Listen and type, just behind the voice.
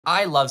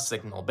I love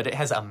Signal, but it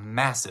has a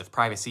massive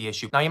privacy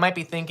issue. Now, you might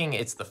be thinking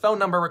it's the phone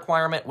number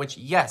requirement, which,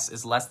 yes,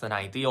 is less than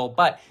ideal,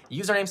 but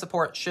username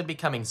support should be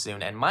coming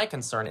soon, and my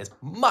concern is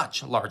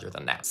much larger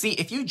than that. See,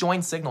 if you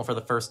join Signal for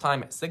the first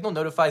time, Signal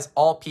notifies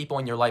all people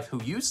in your life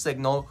who use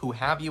Signal, who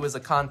have you as a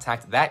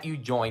contact, that you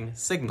join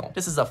Signal.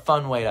 This is a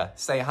fun way to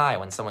say hi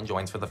when someone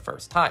joins for the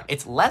first time.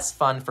 It's less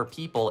fun for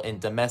people in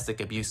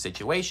domestic abuse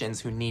situations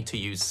who need to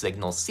use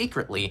Signal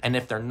secretly, and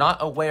if they're not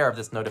aware of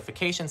this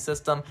notification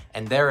system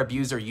and their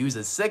abuser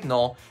uses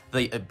Signal,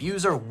 the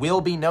abuser will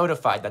be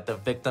notified that the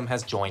victim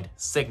has joined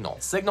Signal.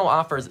 Signal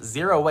offers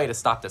zero way to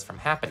stop this from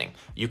happening.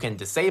 You can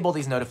disable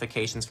these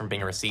notifications from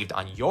being received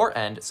on your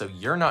end so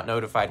you're not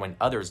notified when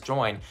others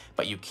join,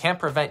 but you can't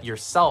prevent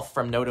yourself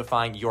from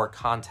notifying your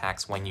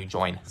contacts when you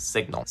join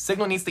Signal.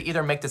 Signal needs to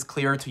either make this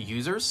clearer to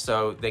users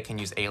so they can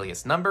use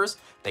alias numbers,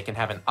 they can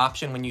have an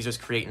option when users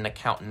create an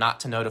account not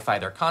to notify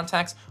their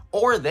contacts,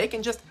 or they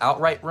can just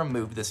outright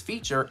remove this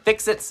feature.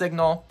 Fix it,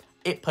 Signal.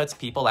 It puts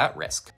people at risk.